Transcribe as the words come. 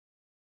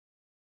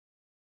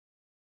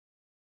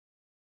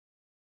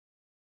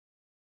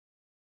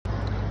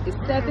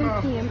It's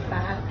 7 p.m.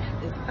 5.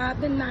 It's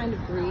 5 to 9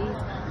 degrees.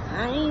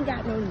 I ain't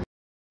got no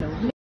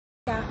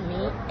got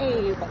me.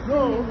 Hey, what's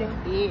in the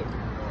bed?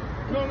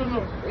 No.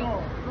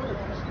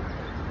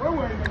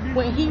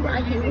 When he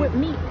right here with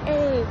me,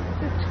 hey.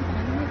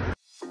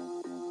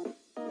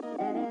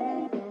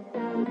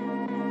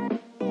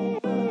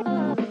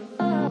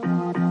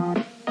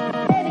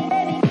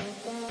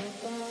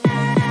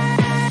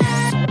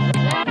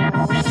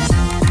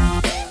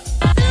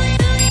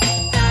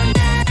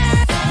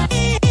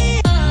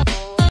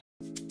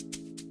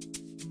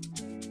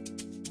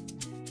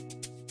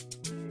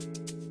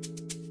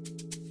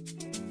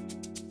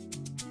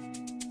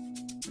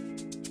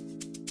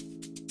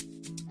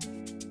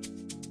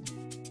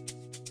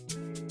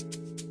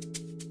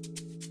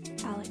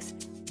 Alex,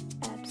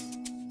 Abs.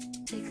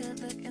 Take a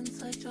look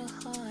inside your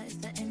heart. Is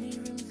there any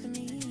room for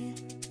me?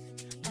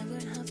 I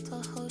won't have to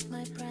hold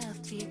my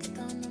breath till you get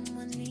down on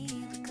one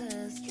knee,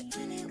 because you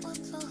only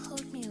want to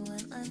hold me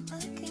when I'm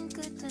looking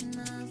good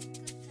enough.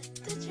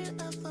 Did you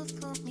ever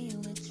fool me?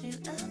 Would you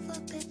ever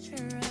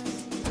picture us?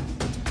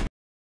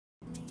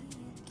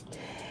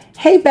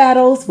 Hey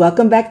Battles,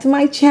 welcome back to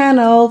my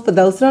channel. For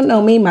those who don't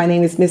know me, my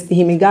name is Miss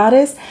Bahamian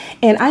Goddess,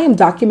 and I am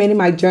documenting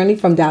my journey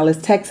from Dallas,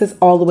 Texas,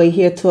 all the way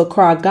here to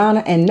Accra,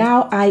 Ghana, and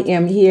now I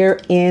am here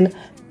in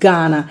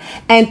Ghana.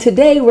 And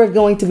today we're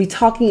going to be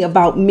talking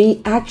about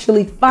me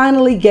actually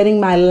finally getting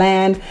my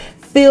land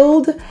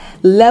filled,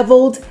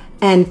 leveled,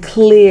 and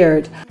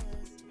cleared.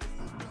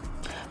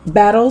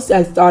 Battles,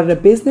 I started a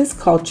business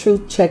called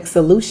Truth Check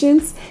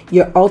Solutions,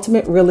 your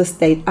ultimate real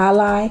estate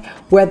ally.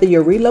 Whether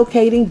you're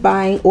relocating,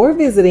 buying, or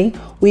visiting,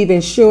 we've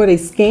ensured a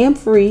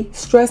scam-free,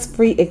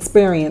 stress-free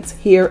experience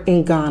here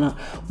in Ghana.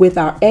 With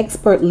our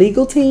expert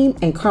legal team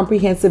and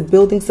comprehensive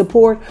building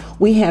support,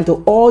 we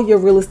handle all your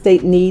real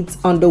estate needs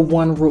under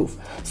one roof.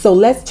 So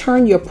let's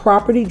turn your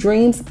property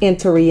dreams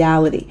into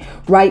reality.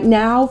 Right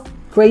now,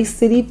 Grace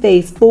City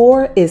Phase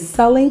 4 is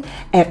selling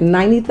at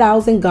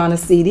 90,000 Ghana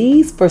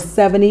cedis for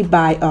 70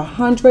 by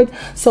 100.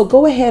 So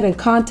go ahead and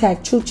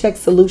contact True Check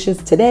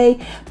Solutions today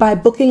by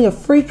booking a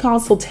free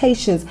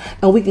consultations,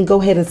 and we can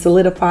go ahead and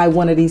solidify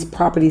one of these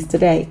properties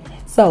today.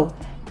 So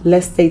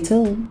let's stay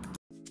tuned.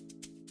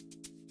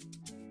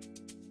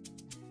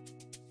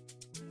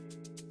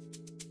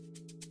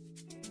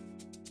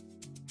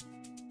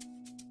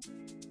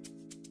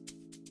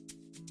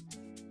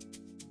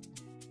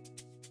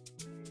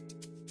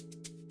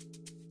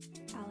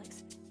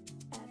 Alex,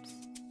 Abs.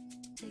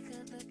 Take a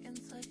look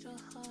inside your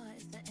heart.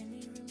 Is there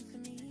any room for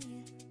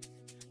me?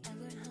 I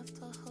won't have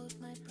to hold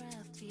my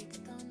breath till you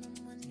get down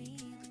on one knee,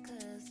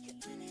 because you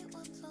only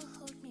want to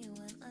hold me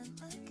when I'm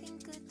looking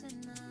good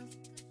enough.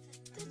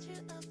 Did you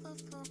ever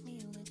fool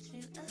me? Would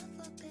you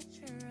ever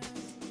picture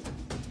us?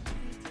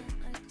 Every time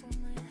I pull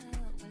my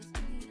hair, was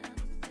me out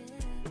of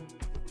fear.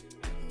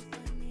 You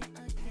find me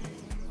again,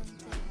 one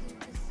day you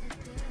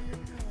disappear,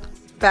 'cause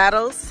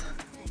Battles,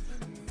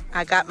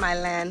 I got my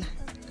land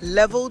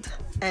leveled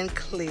and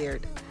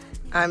cleared.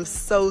 I'm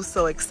so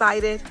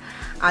excited.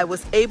 I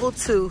was able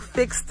to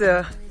fix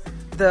the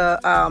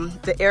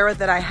error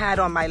that I had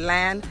on my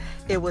land.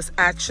 It was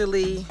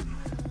actually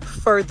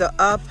further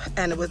up,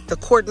 and the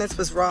coordinates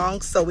was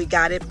wrong, so we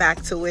got it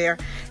back to where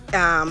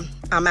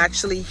I'm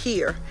actually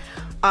here.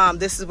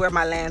 This is where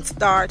my land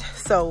starts.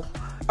 So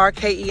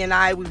RKE and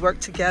I, we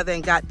worked together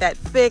and got that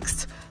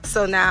fixed.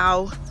 So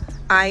now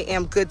I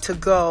am good to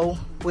go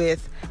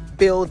with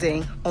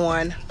building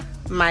on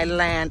my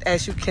land.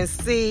 As you can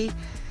see,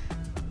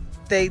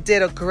 they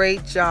did a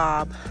great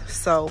job,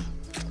 so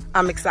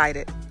I'm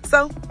excited.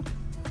 So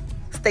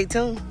stay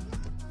tuned.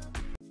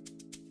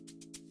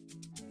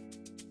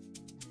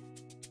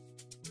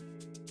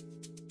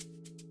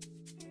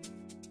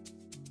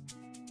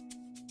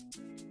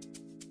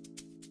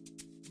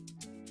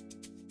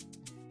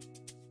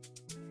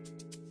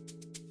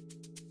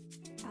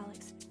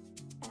 Alex,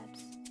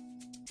 Abs.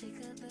 Take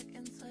a look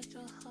inside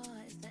your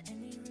heart. Is there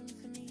any room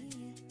for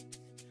me?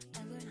 I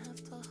won't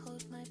have to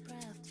hold my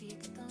breath till you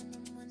get down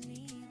on one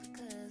knee,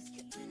 because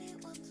you only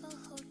want to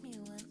hold me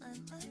when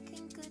I'm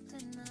looking good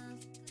enough.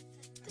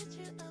 Did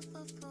you ever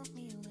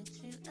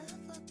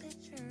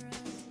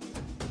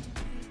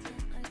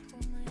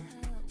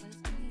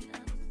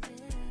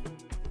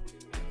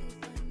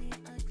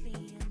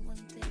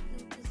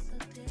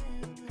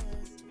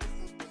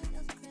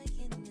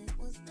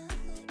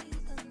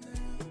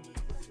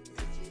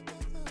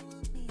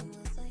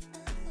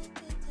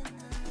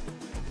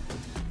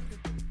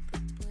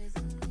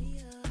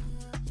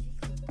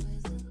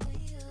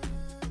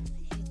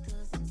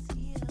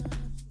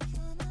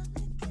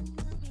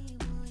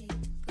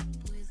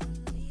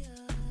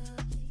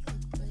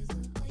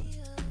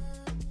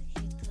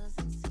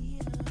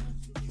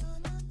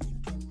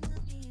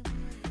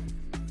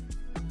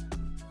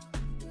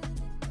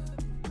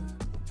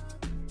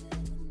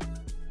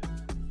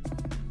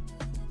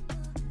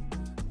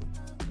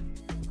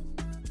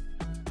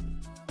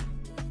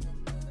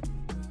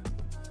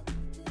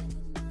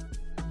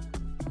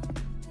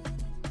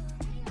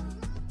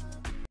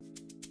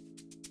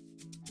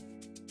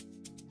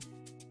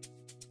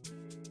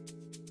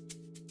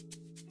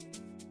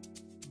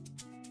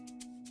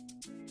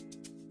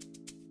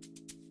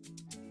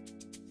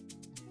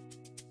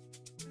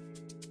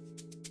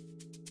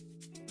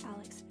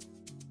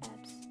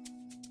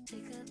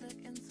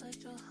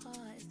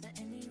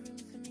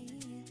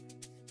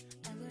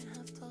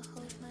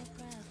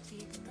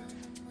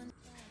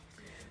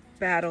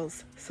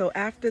battles. So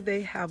after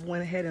they have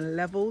went ahead and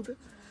leveled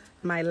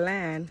my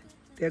land,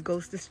 there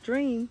goes the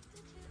stream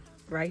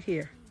right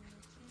here,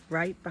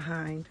 right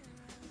behind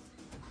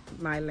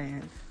my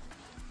land.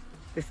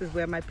 This is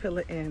where my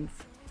pillar ends.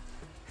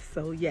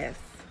 So yes.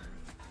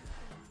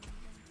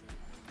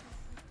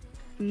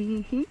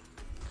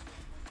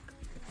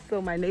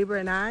 So my neighbor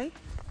and I,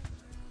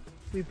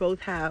 we both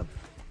have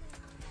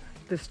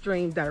the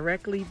stream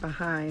directly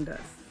behind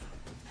us.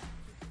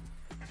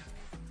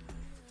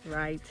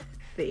 Right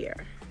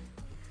there.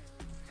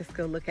 Let's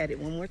go look at it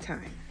one more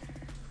time.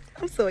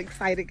 I'm so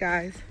excited,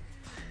 guys.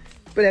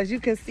 But as you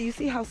can see, you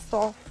see how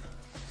soft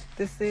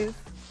this is?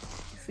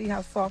 You see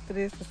how soft it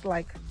is? It's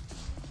like,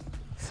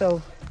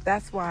 so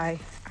that's why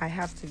I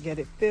have to get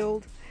it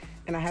filled,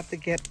 and I have to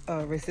get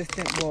a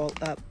resistant wall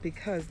up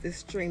because this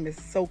stream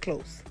is so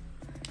close.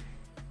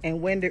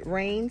 And when it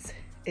rains,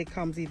 it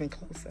comes even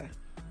closer.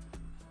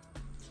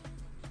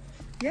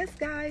 Yes,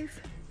 guys,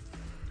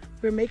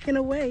 we're making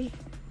a way.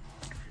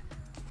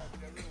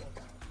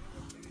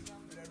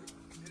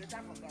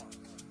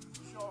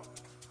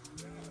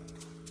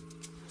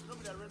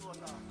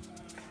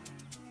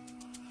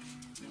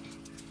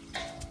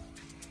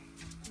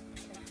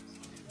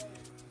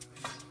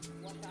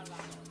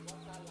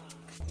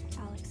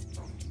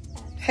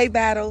 Hey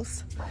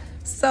Battles.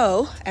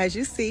 So as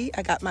you see,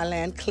 I got my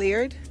land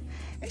cleared.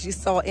 As you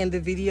saw in the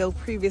video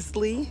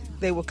previously,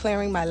 they were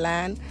clearing my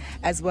land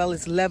as well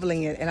as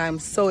leveling it, and I'm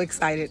so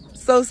excited.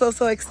 So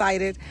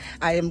excited.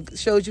 I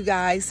showed you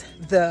guys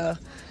the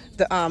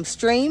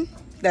stream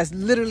that's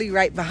literally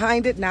right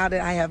behind it. Now that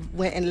I have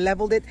went and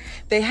leveled it,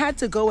 they had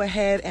to go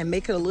ahead and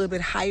make it a little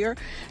bit higher,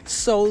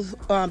 so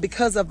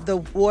because of the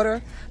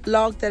water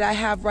log that I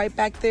have right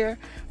back there.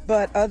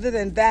 But other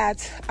than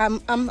that, I'm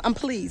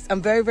pleased.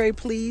 I'm very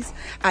pleased.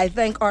 I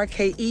thank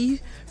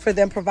RKE for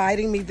them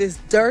providing me this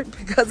dirt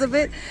because of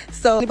it.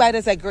 So anybody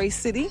that's at Grace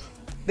City,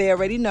 they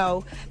already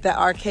know that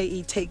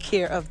RKE take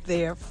care of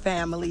their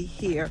family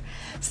here.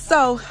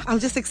 So I'm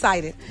just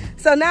excited.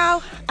 So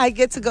now I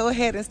get to go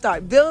ahead and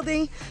start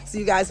building. So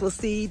you guys will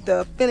see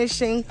the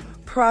finishing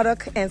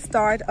product and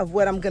start of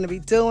what I'm going to be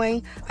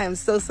doing. I am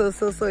so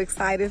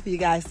excited for you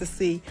guys to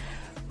see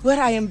what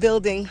I am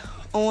building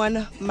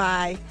on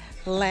my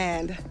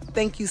land.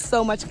 Thank you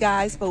so much,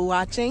 guys, for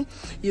watching.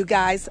 You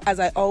guys, as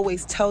I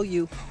always tell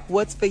you,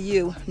 what's for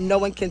you, no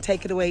one can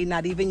take it away,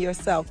 not even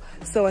yourself.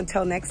 So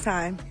until next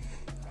time,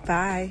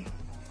 bye.